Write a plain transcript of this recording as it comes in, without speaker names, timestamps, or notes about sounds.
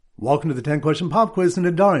Welcome to the 10-question pop quiz in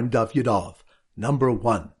Nedarim, Daf Yudalef. Number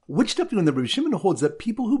 1. Which daf when the Rabbi Shimon holds that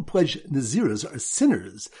people who pledge Naziros are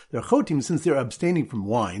sinners? They're chotim since they're abstaining from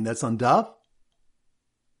wine. That's on Daf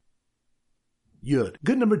Yud.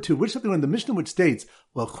 Good. Number 2. Which daf when the Mishnah which states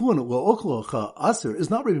Lachun lo'ochlocha aser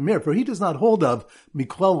is not Rabbi Meir, for he does not hold of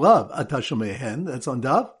miklal lav atashomehen. That's on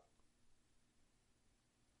Daf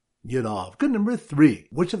Yudalef. Good. Number 3.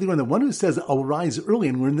 Which of when the one who says I'll rise early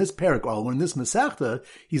and learn this parak or I'll learn this masechta,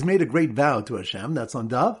 he's made a great vow to Hashem. That's on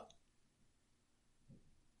Daf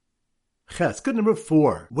Ches. Good. Number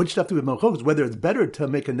 4. Which daf do we have malchokos whether it's better to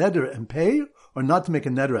make a neder and pay or not to make a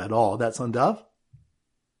neder at all? That's on Daf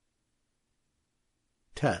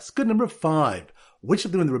Tes. Good. Number 5. Which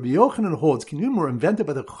of the when the Rabbi Yochanan holds kinyunim were invented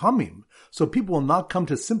by the Chachamim, so people will not come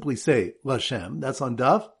to simply say L'Hashem? That's on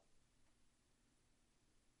Daf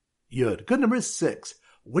Yud. Good. Number 6.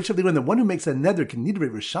 Which of the when the one who makes a neder kinidrei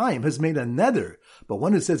rishayim has made a neder, but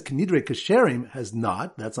one who says kinidrei kasherim has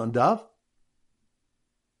not? That's on Daf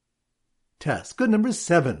Tes. Good. Number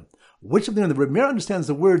 7. Which of the Rabbi Meir understands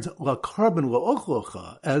the words la carbon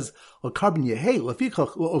la'ochlocha as la carbon yehei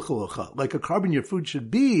lafichach la'ochlocha, like a carbon your food should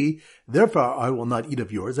be, therefore I will not eat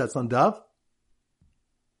of yours? That's on Daf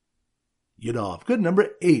Yudalef. Good.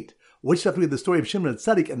 Number 8. Which daf we have the story of Shimon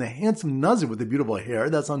Tzaddik and the handsome Nazir with the beautiful hair?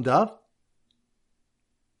 That's on Daf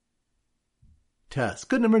Tes.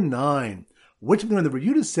 Good. Number 9. Which of the Rabbi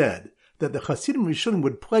Yehuda said that the Chasidim Rishonim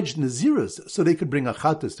would pledge Nazirus so they could bring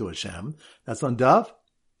achatas to Hashem? That's on Daf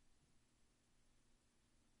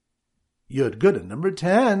Yud. Good. And number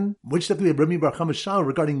 10. Which daf we have Rabbi Bar Chama Shal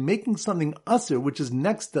regarding making something aser, which is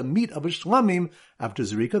next the meat of a shlamim after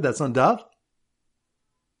Zerika? That's on Daf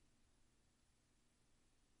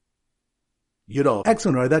Yudal.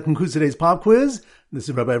 Excellent. All right, that concludes today's pop quiz. This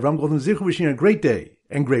is Rabbi Avram Golden Zichu wishing you a great day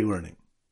and great learning.